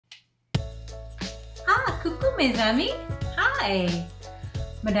coucou mes amis. Hi.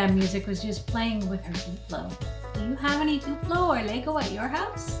 Madame Musique was just playing with her Duplo. Do you have any Duplo or Lego at your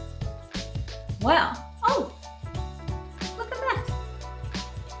house? Well, oh, look at that.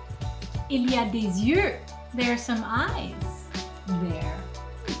 Il y a des yeux. There are some eyes there.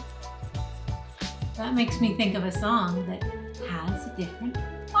 That makes me think of a song that has different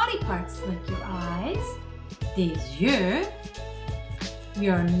body parts, like your eyes, des yeux,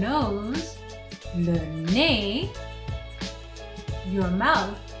 your nose, le nez, your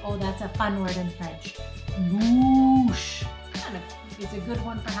mouth. Oh, that's a fun word in French. Bouche. Kind of is a good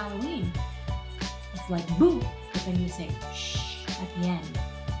one for Halloween. It's like boo, but then you say shh at the end.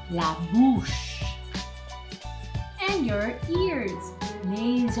 La bouche. And your ears.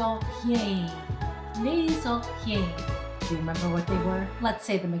 Les oreilles. Les oreilles. Do you remember what they were? Let's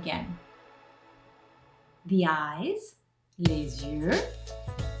say them again. The eyes, les yeux.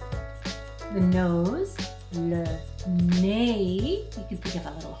 The nose, le nez. You can think of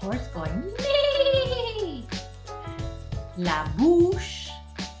a little horse going nez. La bouche,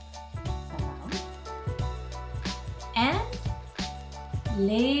 the mouth. And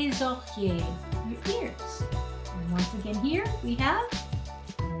les oreilles, your ears. And once again here we have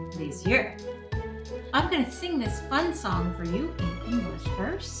les yeux. I'm going to sing this fun song for you in English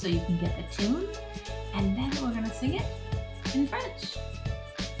first so you can get the tune, and then we're going to sing it in French.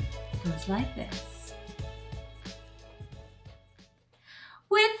 It goes like this.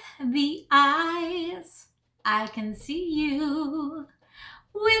 With the eyes, I can see you.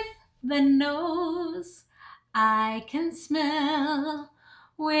 With the nose, I can smell.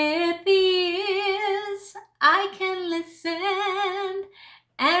 With the ears, I can listen.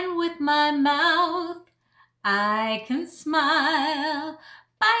 And with my mouth, I can smile.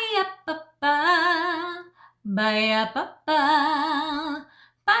 Ba-ya-ba-ba, ba-ya-ba-ba,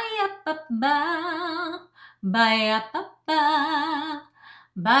 ba-ya-ba-ba, ba-ya-ba-ba,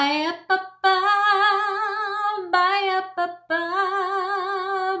 ba-ya-ba-ba, ba-ya-ba-ba,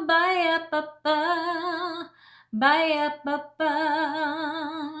 ba-ya-ba-ba, ba-ya-ba-ba.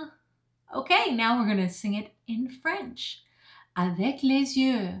 Okay, now we're going to sing it in French. Avec les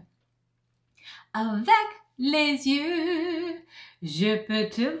yeux. Avec les yeux, je peux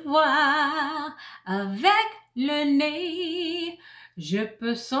te voir. Avec le nez, je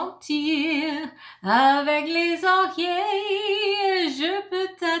peux sentir. Avec les oreilles, je peux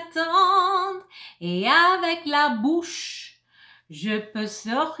t'attendre. Et avec la bouche, je peux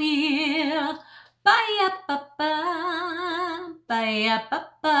sourire. Baya papa, baya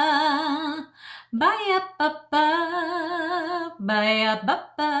papa, baya papa, baya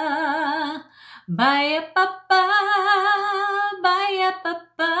papa, baya papa, baya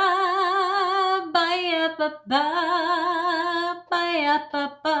papa, baya papa, baya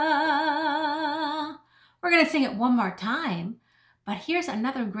papa. We're going to sing it one more time, but here's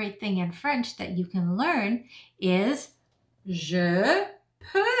another great thing in French that you can learn is je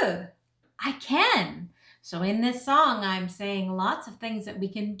peux. I can. So in this song, I'm saying lots of things that we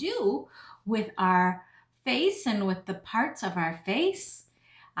can do with our face and with the parts of our face.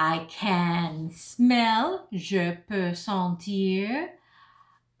 I can smell, je peux sentir.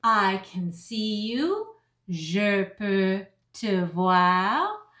 I can see you, je peux te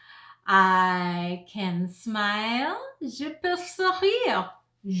voir. I can smile, je peux sourire.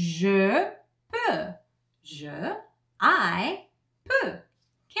 Je peux. I peux.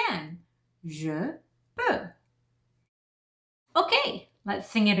 Can. Je peux. Okay, let's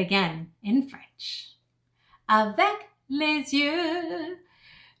sing it again in French. Avec les yeux,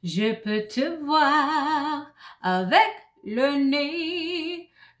 je peux te voir. Avec le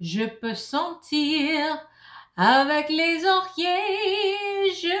nez, je peux sentir. Avec les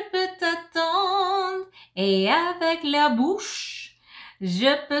oreilles, je peux t'attendre. Et avec la bouche,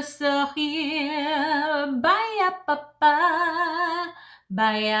 je peux sourire. Baya papa.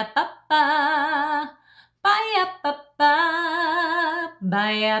 Baya papa, baya papa,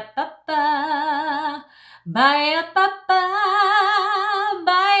 baya papa, baya papa,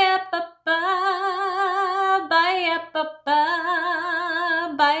 baya papa, baya papa,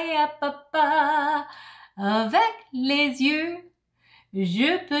 baya papa. Avec les yeux,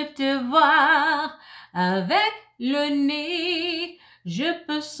 je peux te voir. Avec le nez, je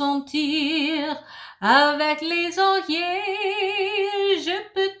peux sentir. Avec les oreilles, je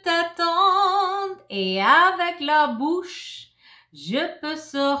peux t'attendre. Et avec la bouche, je peux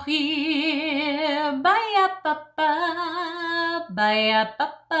sourire. Baya papa, baya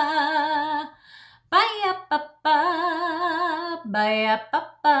papa, baya papa, baya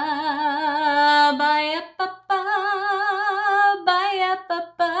papa, baya papa, baya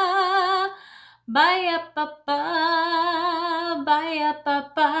papa, Baya papa, baya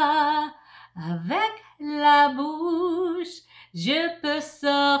papa. Avec la bouche, je peux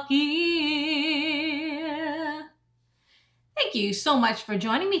sourire. Thank you so much for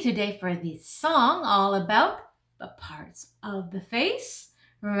joining me today for this song all about the parts of the face.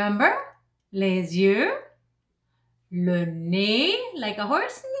 Remember, les yeux, le nez, like a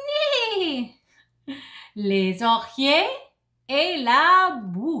horse, nez, les oreilles, et la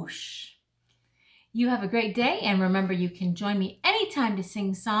bouche. You have a great day, and remember you can join me anytime to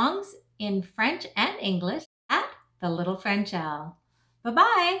sing songs in French and English at The Little French Owl.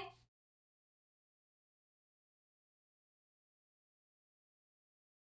 Bye-bye.